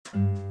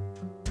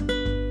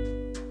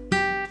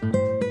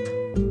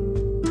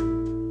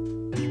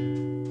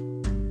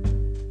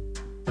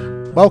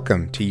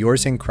Welcome to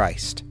Yours in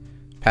Christ,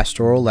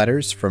 pastoral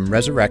letters from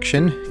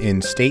Resurrection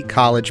in State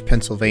College,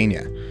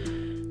 Pennsylvania.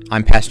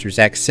 I'm Pastor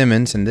Zach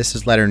Simmons, and this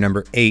is letter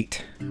number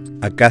 8,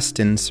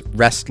 Augustine's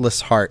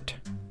Restless Heart,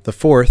 the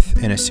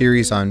fourth in a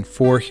series on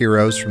 4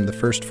 heroes from the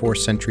first 4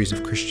 centuries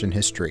of Christian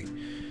history.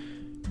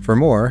 For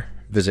more,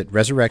 visit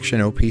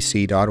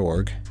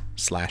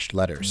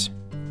resurrectionopc.org/letters.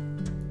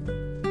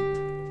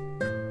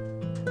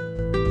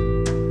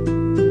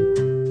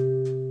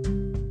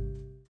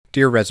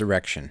 Dear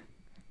Resurrection,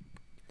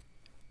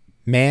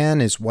 man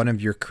is one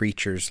of your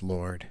creatures,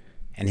 Lord,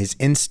 and his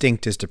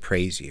instinct is to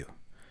praise you.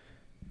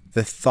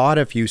 The thought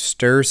of you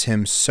stirs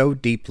him so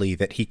deeply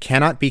that he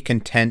cannot be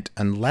content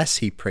unless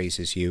he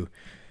praises you,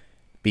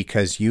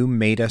 because you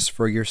made us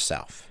for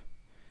yourself,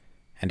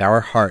 and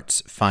our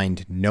hearts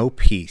find no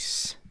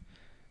peace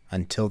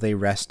until they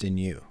rest in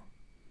you.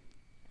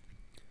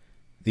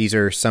 These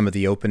are some of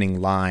the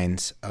opening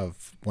lines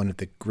of one of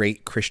the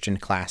great Christian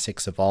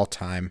classics of all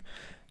time,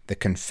 the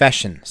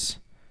Confessions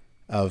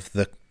of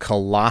the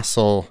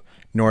colossal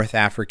North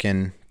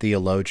African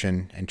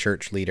theologian and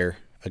church leader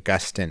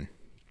Augustine.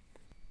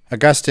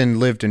 Augustine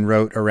lived and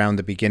wrote around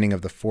the beginning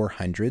of the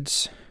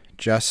 400s,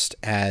 just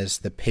as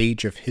the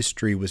page of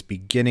history was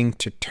beginning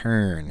to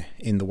turn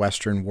in the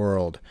Western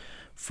world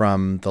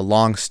from the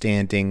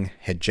long-standing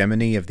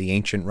hegemony of the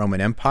ancient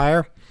Roman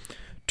Empire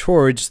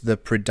towards the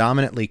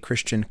predominantly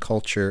Christian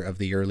culture of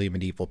the early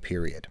medieval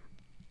period.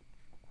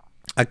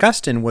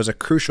 Augustine was a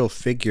crucial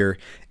figure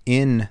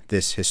in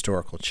this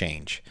historical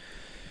change.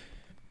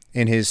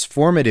 In his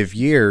formative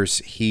years,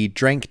 he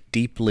drank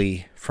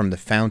deeply from the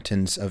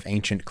fountains of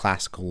ancient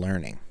classical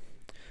learning.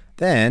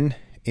 Then,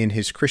 in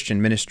his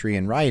Christian ministry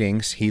and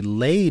writings, he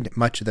laid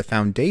much of the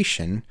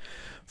foundation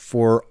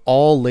for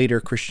all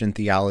later Christian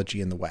theology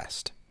in the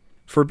West.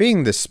 For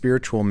being the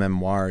spiritual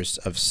memoirs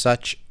of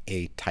such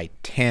a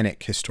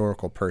titanic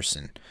historical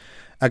person,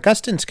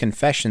 Augustine's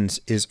Confessions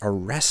is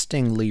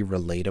arrestingly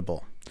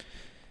relatable.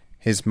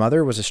 His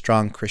mother was a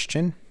strong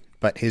Christian,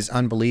 but his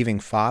unbelieving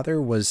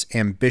father was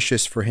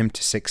ambitious for him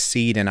to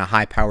succeed in a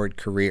high-powered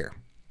career.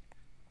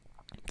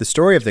 The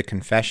story of the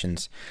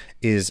Confessions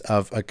is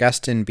of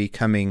Augustine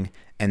becoming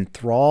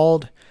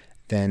enthralled,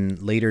 then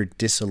later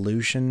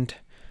disillusioned,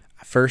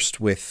 first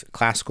with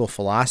classical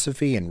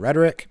philosophy and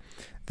rhetoric,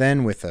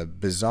 then with a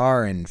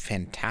bizarre and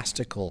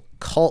fantastical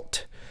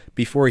cult,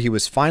 before he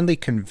was finally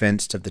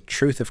convinced of the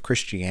truth of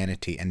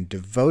Christianity and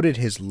devoted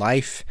his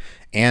life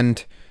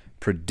and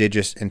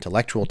prodigious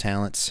intellectual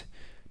talents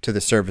to the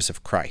service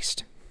of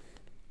Christ.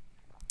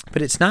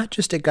 But it's not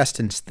just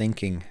Augustine's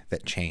thinking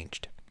that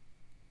changed.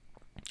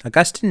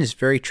 Augustine is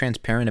very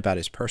transparent about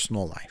his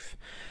personal life.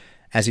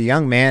 As a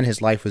young man, his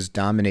life was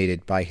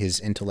dominated by his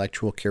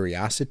intellectual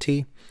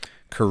curiosity,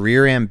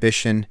 career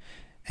ambition,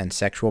 and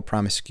sexual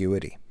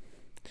promiscuity.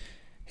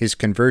 His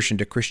conversion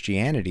to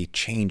Christianity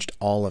changed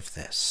all of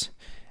this.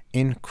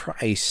 In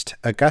Christ,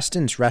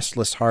 Augustine's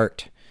restless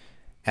heart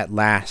at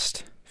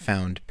last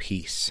found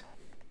peace.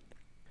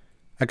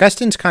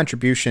 Augustine's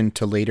contribution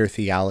to later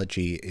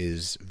theology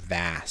is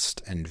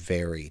vast and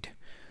varied.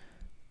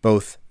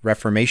 Both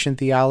Reformation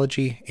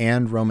theology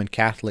and Roman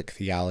Catholic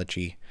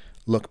theology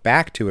look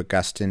back to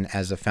Augustine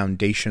as a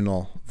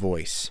foundational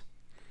voice.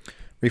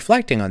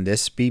 Reflecting on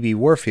this, B.B.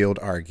 Warfield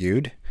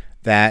argued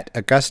that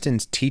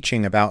Augustine's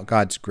teaching about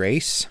God's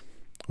grace,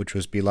 which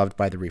was beloved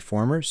by the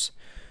Reformers,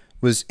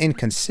 was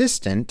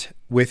inconsistent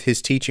with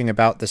his teaching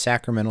about the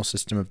sacramental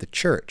system of the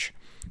Church,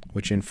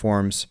 which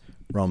informs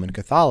Roman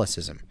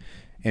Catholicism.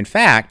 In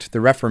fact,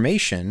 the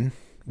Reformation,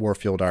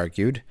 Warfield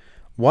argued,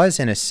 was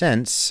in a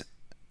sense,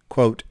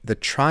 quote, the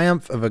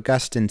triumph of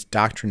Augustine's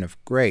doctrine of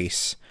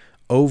grace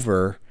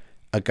over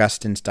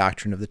Augustine's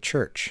doctrine of the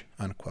Church,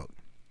 unquote.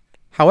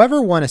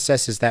 However one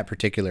assesses that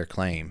particular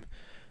claim,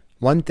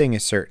 one thing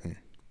is certain.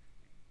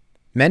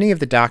 Many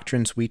of the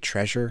doctrines we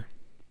treasure,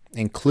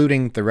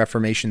 including the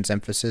Reformation's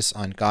emphasis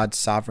on God's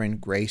sovereign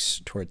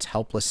grace towards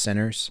helpless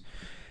sinners,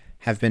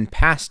 have been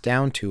passed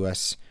down to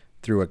us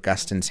through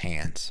Augustine's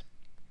hands.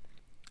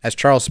 As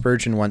Charles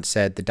Spurgeon once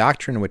said, the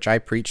doctrine which I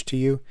preach to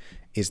you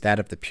is that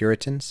of the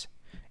Puritans.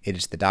 It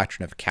is the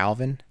doctrine of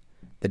Calvin,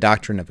 the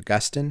doctrine of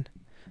Augustine,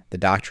 the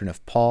doctrine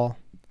of Paul,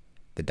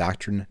 the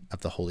doctrine of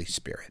the Holy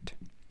Spirit.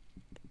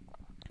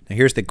 Now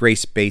here's the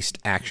grace-based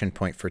action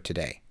point for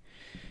today.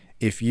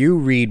 If you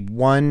read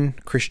one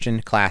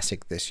Christian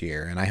classic this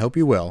year, and I hope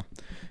you will,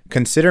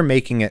 consider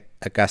making it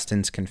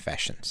Augustine's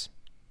Confessions.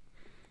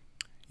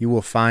 You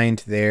will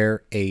find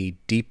there a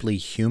deeply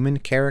human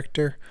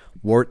character,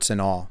 warts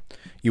and all.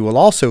 You will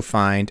also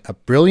find a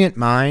brilliant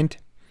mind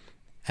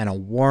and a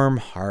warm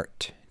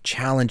heart,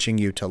 challenging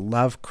you to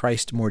love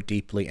Christ more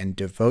deeply and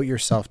devote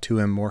yourself to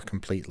him more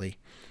completely.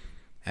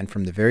 And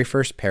from the very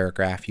first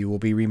paragraph, you will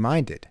be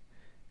reminded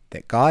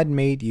that God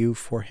made you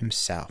for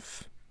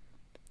himself,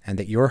 and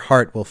that your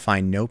heart will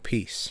find no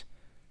peace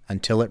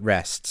until it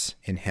rests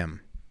in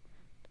him.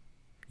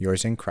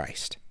 Yours in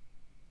Christ,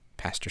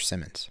 Pastor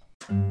Simmons.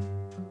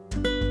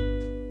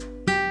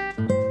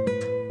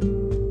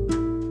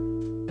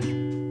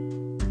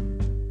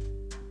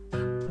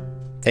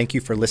 Thank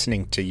you for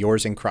listening to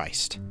Yours in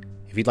Christ.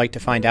 If you'd like to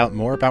find out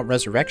more about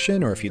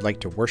resurrection, or if you'd like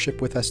to worship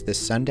with us this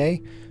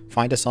Sunday,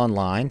 find us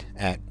online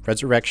at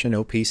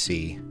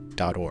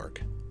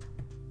resurrectionopc.org.